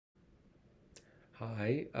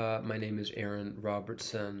Hi, my name is Aaron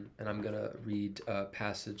Robertson, and I'm going to read a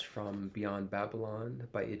passage from Beyond Babylon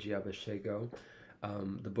by Igiaba Scego.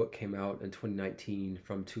 The book came out in 2019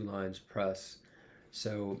 from Two Lines Press.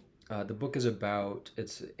 The book is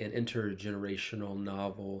it's an intergenerational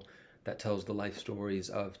novel that tells the life stories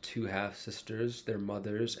of two half-sisters, their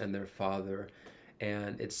mothers, and their father.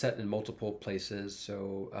 And it's set in multiple places,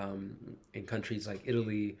 in countries like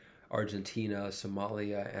Italy, Argentina,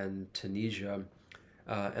 Somalia, and Tunisia.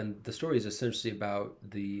 And the story is essentially about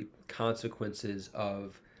the consequences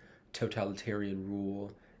of totalitarian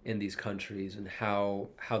rule in these countries and how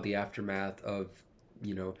the aftermath of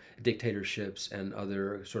dictatorships and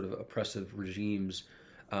other sort of oppressive regimes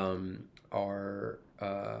are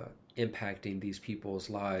impacting these people's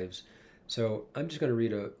lives. So I'm just going to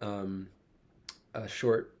read a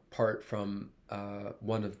short part from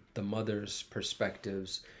one of the mother's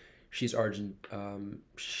perspectives. She's Argentinian.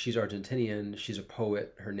 She's a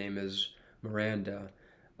poet. Her name is Miranda,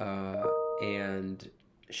 uh, and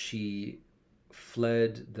she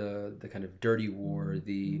fled the kind of dirty war,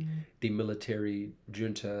 the military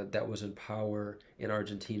junta that was in power in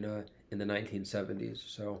Argentina in the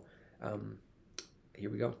 1970s. Um, here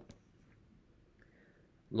we go.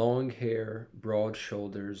 Long hair, broad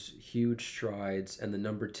shoulders, huge strides, and the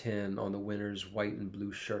number 10 on the winners' white and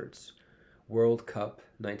blue shirts. World Cup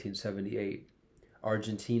 1978.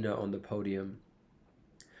 Argentina on the podium.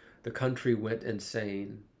 The country went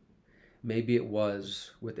insane. Maybe it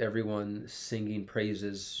was, with everyone singing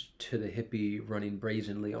praises to the hippie running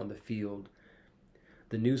brazenly on the field.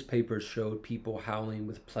 The newspapers showed people howling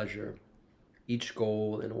with pleasure, each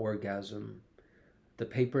goal an orgasm. The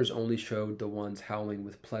papers only showed the ones howling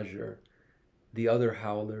with pleasure. The other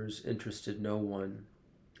howlers interested no one.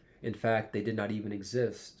 In fact, they did not even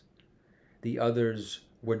exist. The others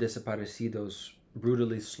were desaparecidos,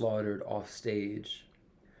 brutally slaughtered off stage.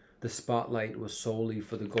 The spotlight was solely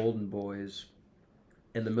for the Golden Boys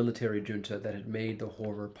and the military junta that had made the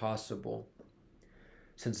horror possible.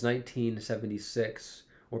 Since 1976,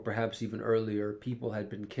 or perhaps even earlier, people had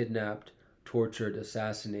been kidnapped, tortured,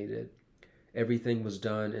 assassinated. Everything was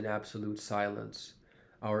done in absolute silence.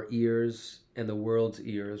 Our ears and the world's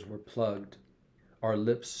ears were plugged, our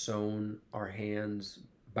lips sewn, our hands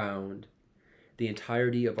bound. The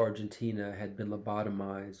entirety of Argentina had been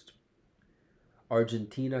lobotomized.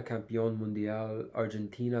 Argentina campeón mundial,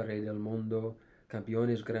 Argentina rey del mundo,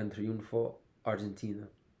 campeones gran triunfo, Argentina.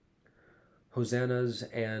 Hosannas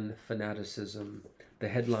and fanaticism, the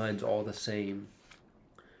headlines all the same.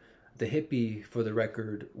 The hippie, for the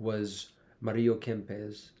record, was Mario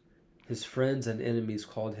Kempes. His friends and enemies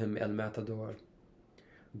called him El Matador.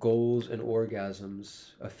 Goals and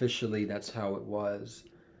orgasms, officially that's how it was.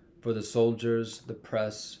 For the soldiers, the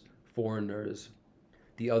press, foreigners.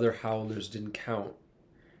 The other howlers didn't count.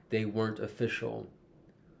 They weren't official.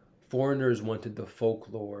 Foreigners wanted the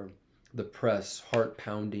folklore, the press,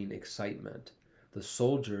 heart-pounding excitement. The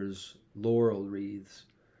soldiers, laurel wreaths,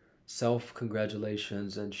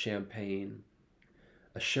 self-congratulations and champagne.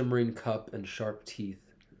 A shimmering cup and sharp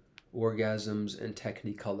teeth, orgasms and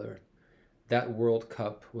technicolor. That World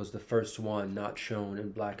Cup was the first one not shown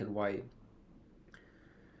in black and white.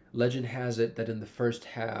 Legend has it that in the first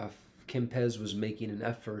half, Kempes was making an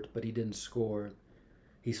effort, but he didn't score.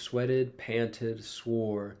 He sweated, panted,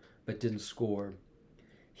 swore, but didn't score.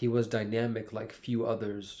 He was dynamic like few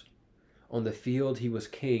others. On the field, he was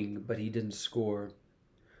king, but he didn't score.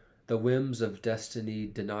 The whims of destiny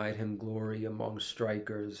denied him glory among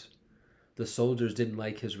strikers. The soldiers didn't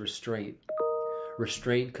like his restraint.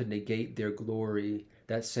 Restraint could negate their glory,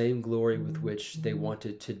 that same glory with which they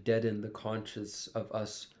wanted to deaden the conscience of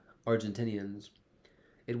us Argentinians.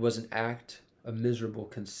 It was an act of miserable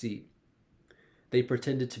conceit. They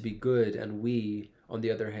pretended to be good, and we, on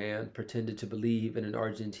the other hand, pretended to believe in an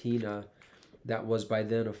Argentina that was by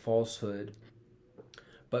then a falsehood.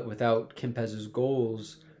 But without Kempes's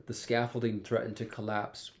goals, the scaffolding threatened to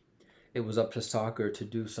collapse. It was up to soccer to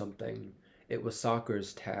do something. It was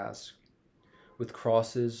soccer's task. With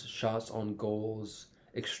crosses, shots on goals,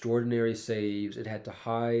 extraordinary saves, it had to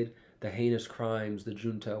hide the heinous crimes the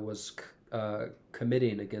junta was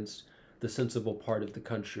committing against the sensible part of the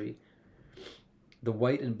country. The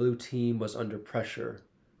white and blue team was under pressure.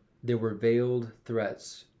 There were veiled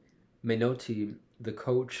threats. Menotti, the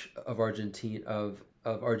coach of Argentina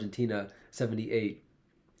 78,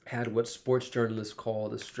 had what sports journalists call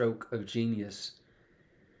the stroke of genius.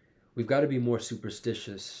 We've got to be more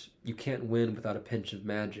superstitious. You can't win without a pinch of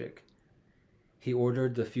magic. He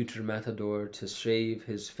ordered the future matador to shave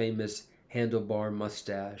his famous handlebar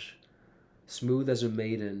mustache. Smooth as a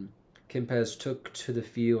maiden, Kempes took to the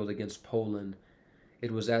field against Poland.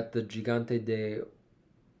 It was at the Gigante de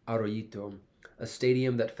Arroyito, a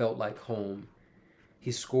stadium that felt like home.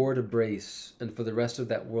 He scored a brace, and for the rest of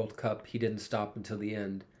that World Cup, he didn't stop until the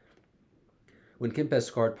end. When Kempes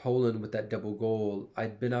scored Poland with that double goal,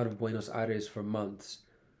 I'd been out of Buenos Aires for months.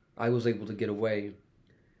 I was able to get away.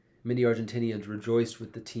 Many Argentinians rejoiced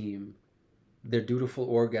with the team. Their dutiful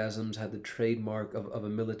orgasms had the trademark of a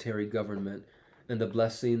military government and the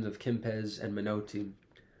blessings of Kempes and Menotti.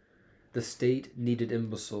 The state needed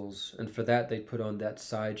imbeciles, and for that they put on that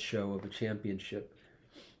sideshow of a championship.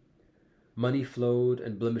 Money flowed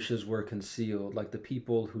and blemishes were concealed, like the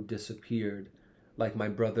people who disappeared, like my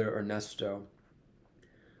brother Ernesto.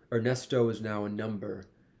 Ernesto is now a number.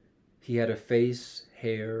 He had a face,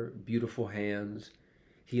 hair, beautiful hands.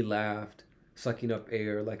 He laughed, sucking up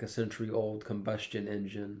air like a century-old combustion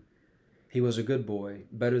engine. He was a good boy,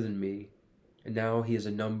 better than me, and now he is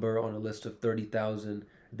a number on a list of 30,000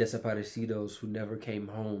 desaparecidos who never came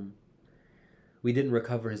home. We didn't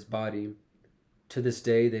recover his body. To this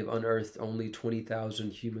day, they've unearthed only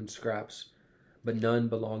 20,000 human scraps, but none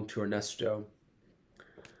belong to Ernesto.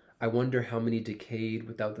 I wonder how many decayed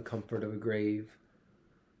without the comfort of a grave.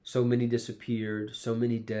 So many disappeared, so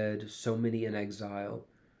many dead, so many in exile.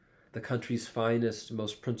 The country's finest,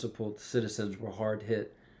 most principled citizens were hard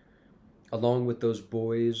hit. Along with those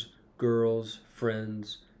boys, girls,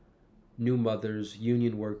 friends, new mothers,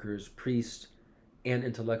 union workers, priests, and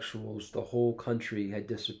intellectuals, the whole country had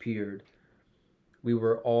disappeared. We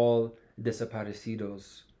were all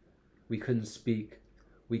desaparecidos. We couldn't speak.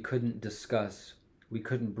 We couldn't discuss. We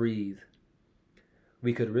couldn't breathe.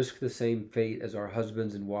 We could risk the same fate as our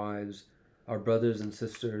husbands and wives, our brothers and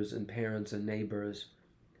sisters and parents and neighbors.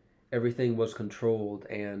 Everything was controlled,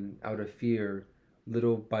 and out of fear,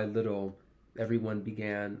 little by little, everyone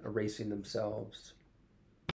began erasing themselves.